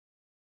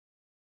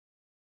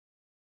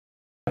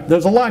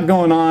There's a lot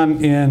going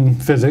on in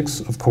physics,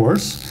 of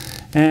course.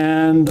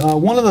 And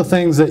one of the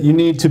things that you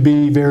need to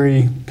be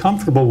very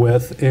comfortable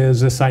with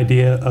is this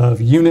idea of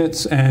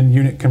units and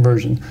unit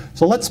conversion.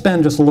 So let's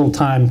spend just a little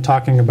time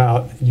talking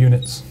about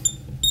units.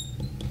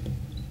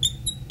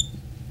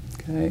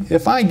 Okay.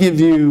 If I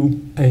give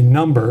you a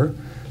number,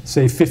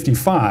 say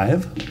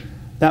 55,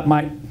 that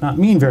might not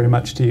mean very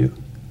much to you.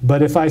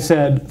 But if I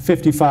said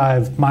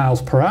 55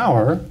 miles per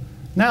hour,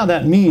 now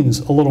that means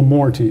a little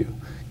more to you.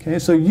 Okay,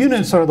 so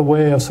units are the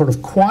way of sort of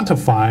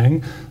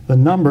quantifying the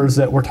numbers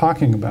that we're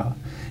talking about.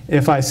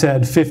 If I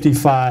said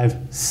 55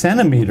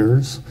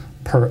 centimeters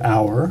per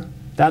hour,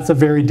 that's a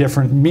very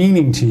different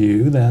meaning to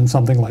you than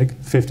something like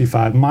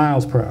 55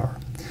 miles per hour.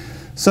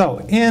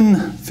 So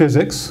in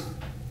physics,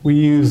 we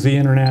use the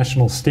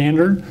International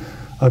Standard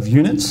of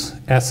Units,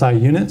 SI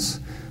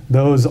units.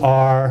 Those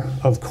are,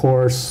 of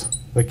course,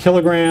 the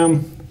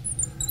kilogram,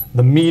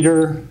 the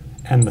meter,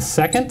 and the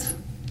second.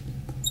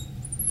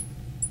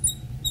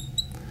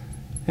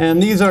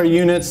 And these are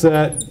units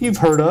that you've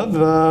heard of,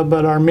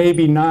 but are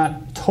maybe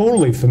not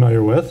totally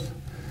familiar with.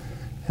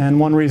 And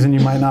one reason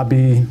you might not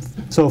be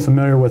so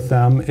familiar with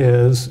them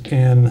is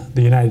in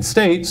the United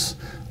States,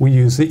 we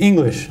use the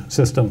English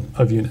system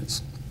of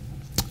units.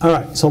 All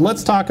right, so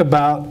let's talk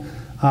about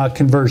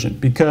conversion,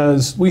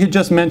 because we had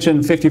just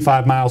mentioned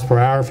 55 miles per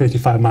hour.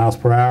 55 miles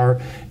per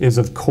hour is,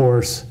 of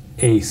course,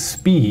 a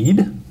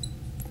speed.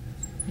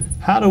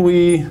 How do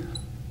we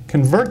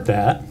convert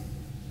that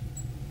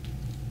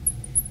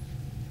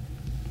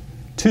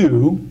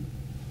to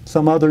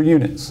some other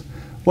units?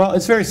 Well,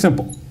 it's very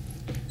simple.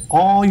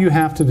 All you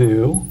have to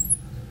do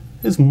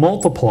is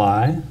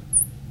multiply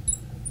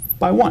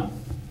by 1.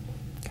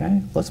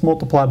 Okay? Let's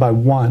multiply by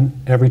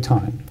 1 every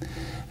time.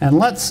 And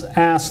let's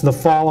ask the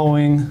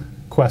following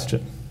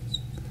question.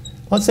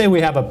 Let's say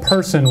we have a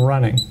person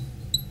running.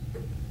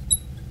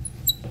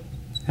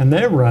 And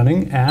they're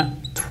running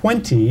at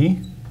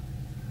 20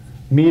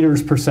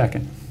 meters per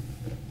second.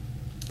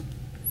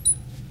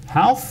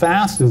 How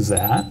fast is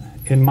that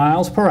in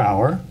miles per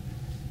hour?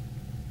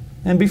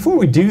 And before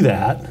we do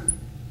that,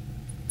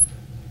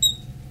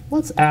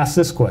 let's ask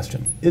this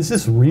question. Is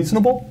this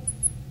reasonable?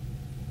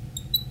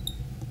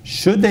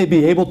 Should they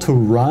be able to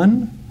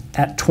run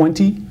at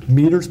 20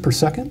 meters per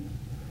second?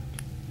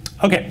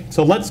 Okay,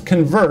 so let's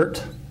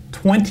convert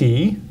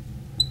 20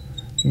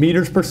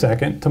 meters per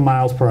second to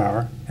miles per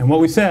hour. And what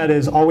we said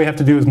is all we have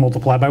to do is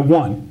multiply by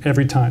 1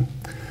 every time.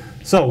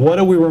 So what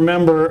do we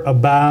remember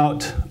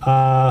about,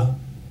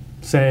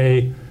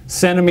 say,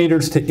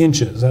 centimeters to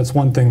inches? That's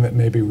one thing that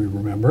maybe we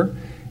remember.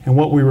 And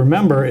what we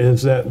remember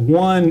is that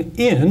 1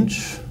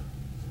 inch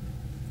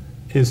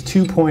is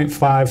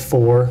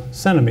 2.54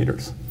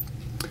 centimeters.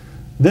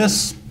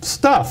 This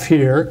stuff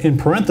here in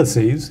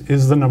parentheses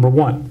is the number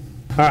 1.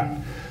 All right,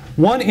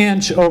 1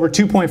 inch over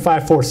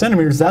 2.54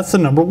 centimeters, that's the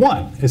number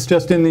 1. It's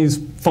just in these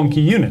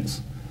funky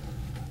units.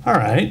 All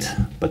right,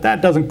 but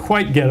that doesn't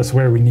quite get us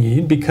where we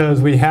need,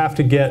 because we have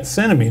to get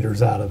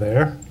centimeters out of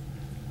there.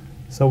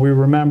 So we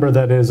remember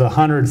that is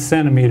 100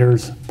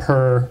 centimeters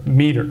per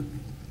meter.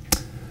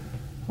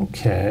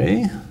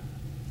 Okay,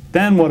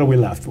 then what are we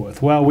left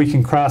with? Well, we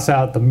can cross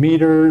out the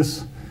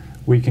meters,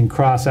 we can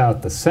cross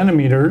out the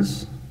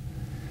centimeters,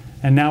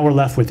 and now we're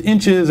left with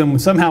inches,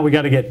 and somehow we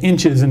got to get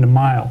inches into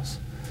miles.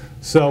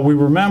 So we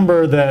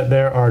remember that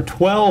there are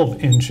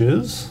 12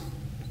 inches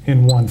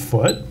in 1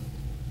 foot,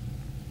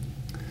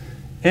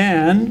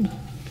 and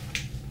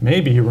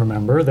maybe you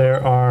remember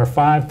there are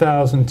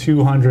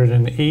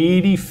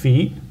 5,280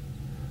 feet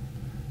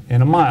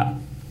in a mile.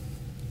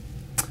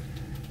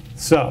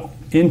 So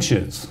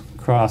inches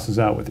crosses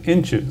out with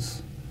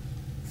inches,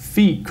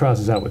 feet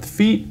crosses out with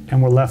feet,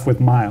 and we're left with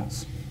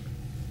miles.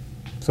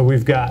 So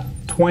we've got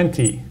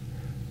 20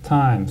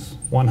 times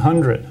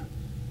 100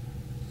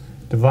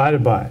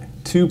 divided by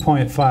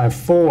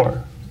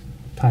 2.54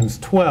 times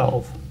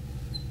 12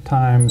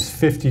 times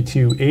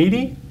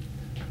 5280.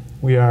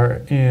 We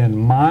are in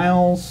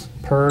miles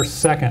per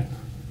second.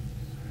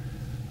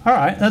 All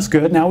right, that's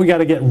good. Now we got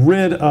to get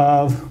rid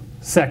of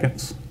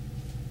seconds.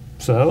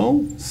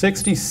 So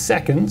 60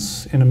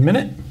 seconds in a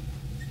minute,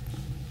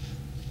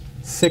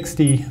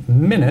 60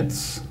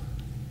 minutes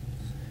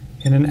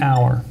in an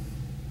hour.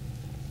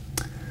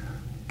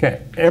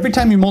 Okay, every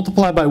time you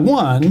multiply by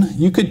 1,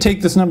 you could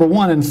take this number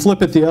 1 and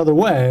flip it the other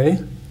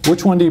way.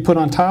 Which one do you put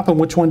on top and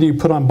which one do you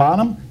put on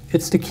bottom?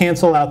 It's to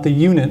cancel out the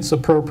units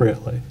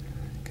appropriately.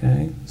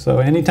 Okay, so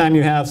anytime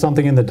you have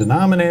something in the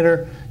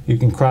denominator, you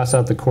can cross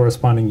out the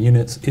corresponding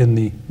units in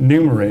the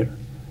numerator.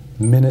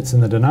 Minutes in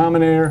the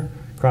denominator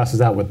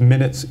crosses out with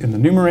minutes in the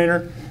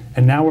numerator,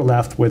 and now we're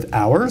left with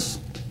hours,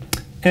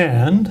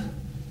 and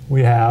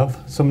we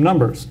have some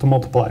numbers to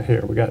multiply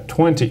here. We got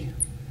 20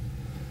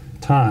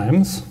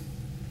 times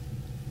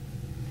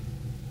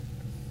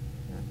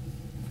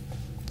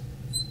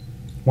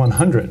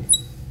 100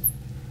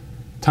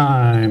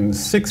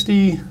 times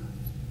 60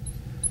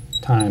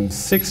 times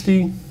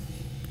 60,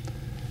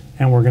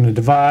 and we're going to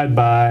divide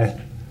by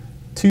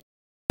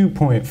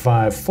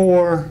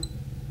 2.54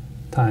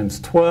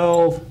 times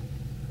 12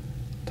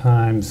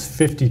 times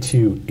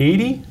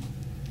 5280,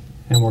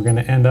 and we're going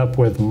to end up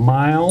with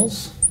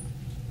miles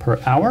per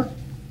hour.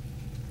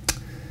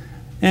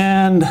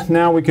 And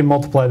now we can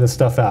multiply this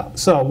stuff out.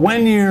 So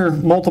when you're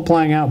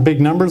multiplying out big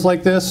numbers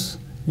like this,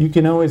 you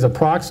can always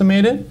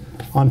approximate it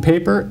on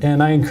paper,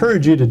 and I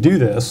encourage you to do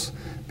this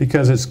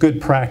because it's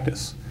good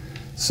practice.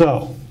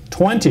 So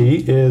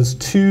 20 is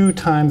 2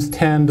 times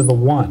 10 to the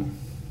 1.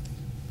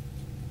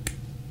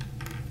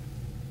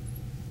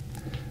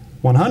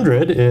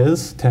 100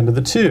 is 10 to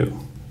the 2.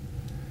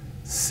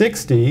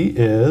 60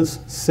 is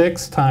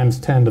 6 times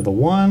 10 to the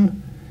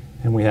 1.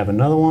 And we have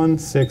another one,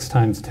 6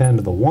 times 10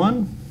 to the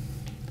 1.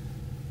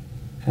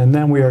 And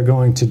then we are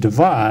going to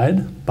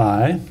divide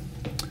by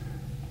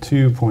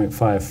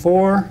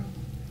 2.54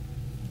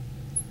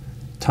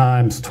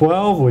 times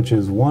 12, which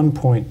is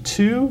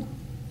 1.2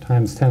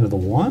 times 10 to the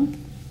 1.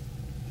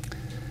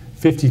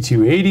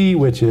 5280,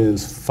 which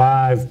is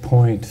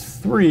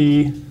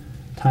 5.3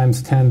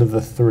 times 10 to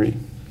the 3.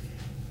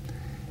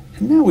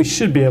 And now we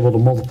should be able to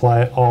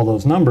multiply all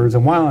those numbers.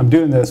 And while I'm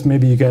doing this,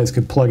 maybe you guys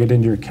could plug it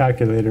into your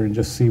calculator and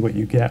just see what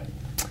you get.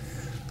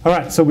 All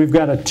right, so we've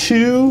got a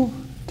 2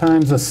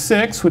 times a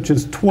 6, which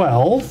is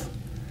 12.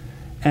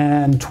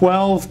 And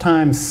 12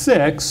 times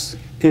 6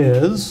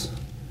 is,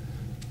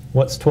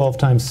 what's 12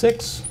 times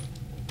 6?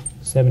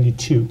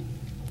 72.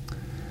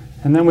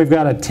 And then we've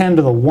got a 10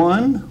 to the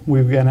 1.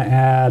 We're going to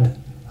add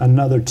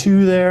another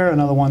 2 there,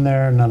 another 1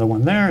 there, another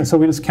 1 there. And so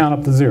we just count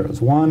up the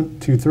zeros. 1,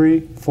 2, 3,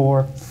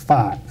 4,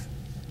 5.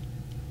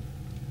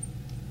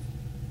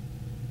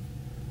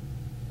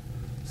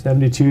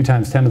 72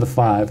 times 10 to the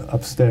 5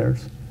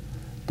 upstairs.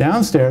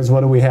 Downstairs, what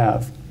do we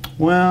have?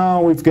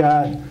 Well, we've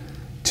got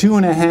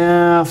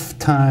 2.5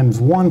 times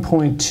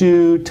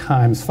 1.2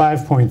 times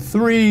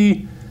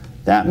 5.3.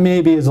 That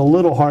maybe is a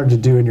little hard to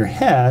do in your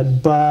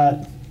head,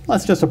 but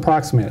let's just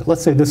approximate it.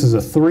 Let's say this is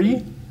a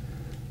 3,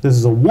 this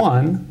is a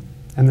 1,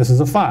 and this is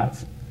a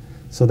 5.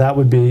 So that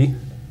would be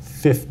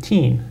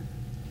 15.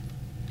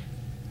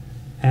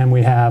 And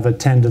we have a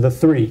 10 to the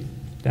 3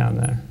 down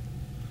there.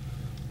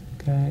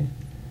 Okay.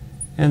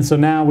 And so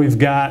now we've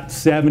got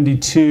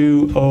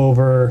 72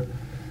 over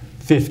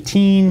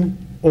 15,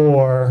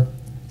 or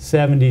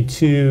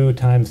 72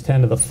 times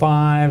 10 to the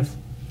 5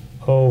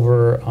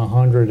 over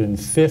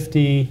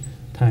 150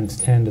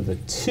 times 10 to the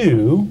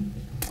 2.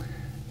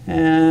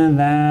 And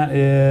that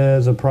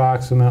is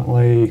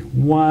approximately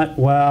what?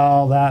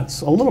 Well, that's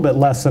a little bit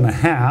less than a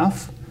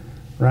half,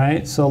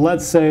 right? So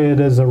let's say it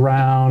is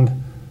around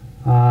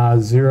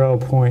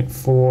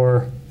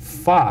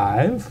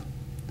 0.45.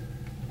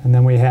 And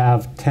then we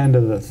have 10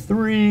 to the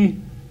 3,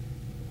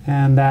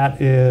 and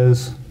that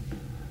is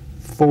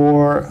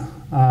 4.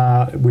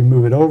 We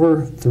move it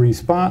over 3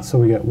 spots, so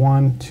we get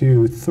 1,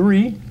 2,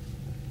 3.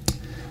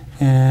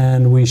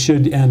 And we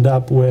should end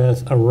up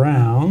with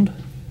around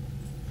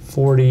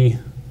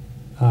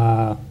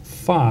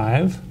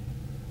 45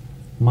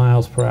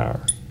 miles per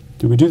hour.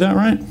 Did we do that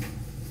right?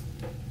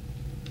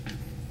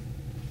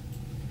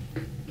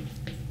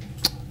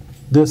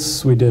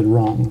 This we did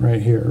wrong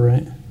right here,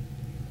 right?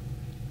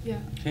 Yeah.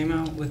 Came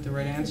out with the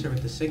right answer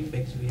with the sig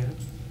figs we have.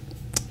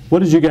 What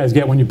did you guys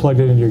get when you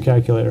plugged it into your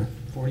calculator?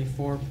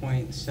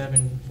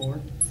 44.74.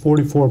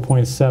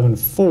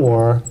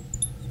 44.74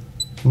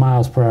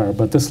 miles per hour.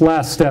 But this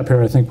last step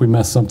here, I think we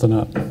messed something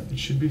up. It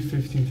should be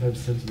 15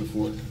 times 10 to the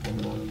 4th on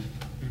the bottom.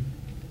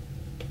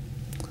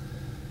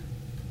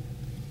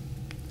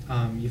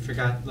 You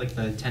forgot like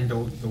the 10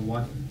 to the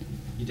 1.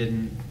 You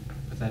didn't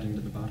put that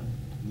into the bottom.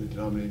 The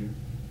denominator.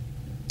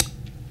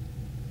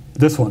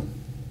 This one,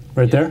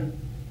 right Yeah. there?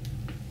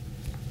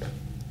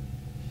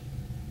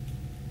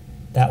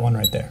 That one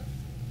right there.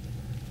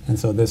 And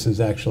so this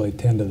is actually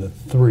 10 to the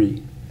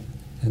 3,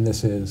 and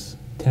this is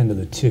 10 to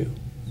the 2.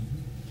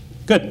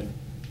 Good.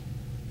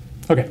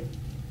 Okay,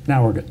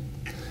 now we're good.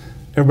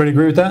 Everybody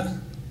agree with that?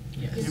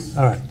 Yes.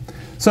 All right.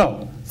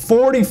 So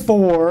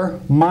 44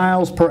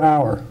 miles per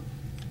hour.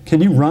 Can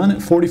you run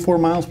at 44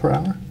 miles per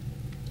hour?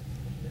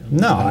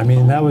 No, I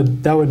mean that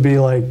would be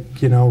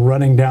like, you know,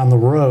 running down the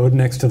road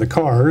next to the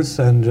cars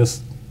and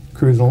just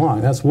cruising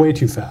along. That's way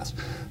too fast.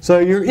 So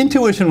your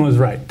intuition was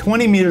right.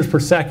 20 meters per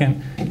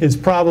second is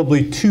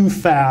probably too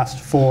fast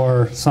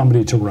for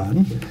somebody to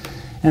run.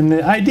 And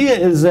the idea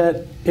is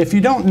that if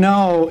you don't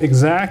know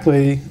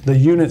exactly the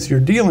units you're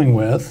dealing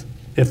with,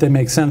 if they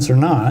make sense or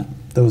not,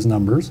 those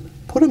numbers,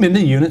 put them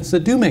into units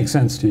that do make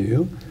sense to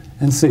you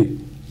and see.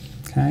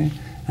 Okay?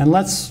 And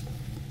let's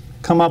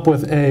come up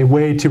with a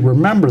way to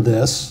remember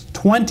this.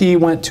 20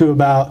 went to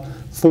about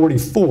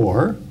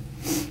 44.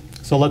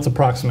 So let's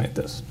approximate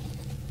this.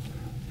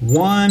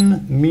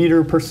 1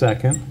 meter per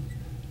second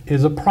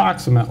is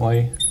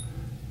approximately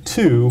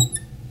 2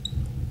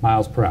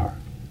 miles per hour.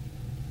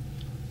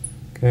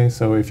 Okay,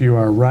 so if you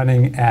are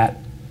running at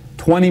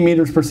 20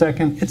 meters per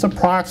second, it's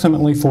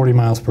approximately 40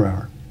 miles per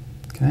hour.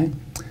 Okay,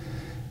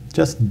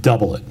 just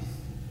double it.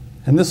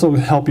 And this will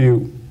help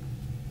you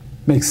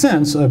make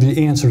sense of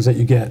the answers that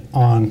you get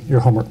on your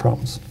homework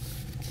problems.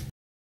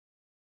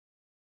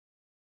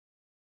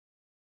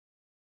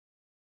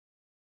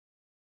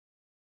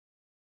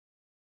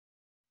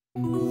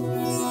 you.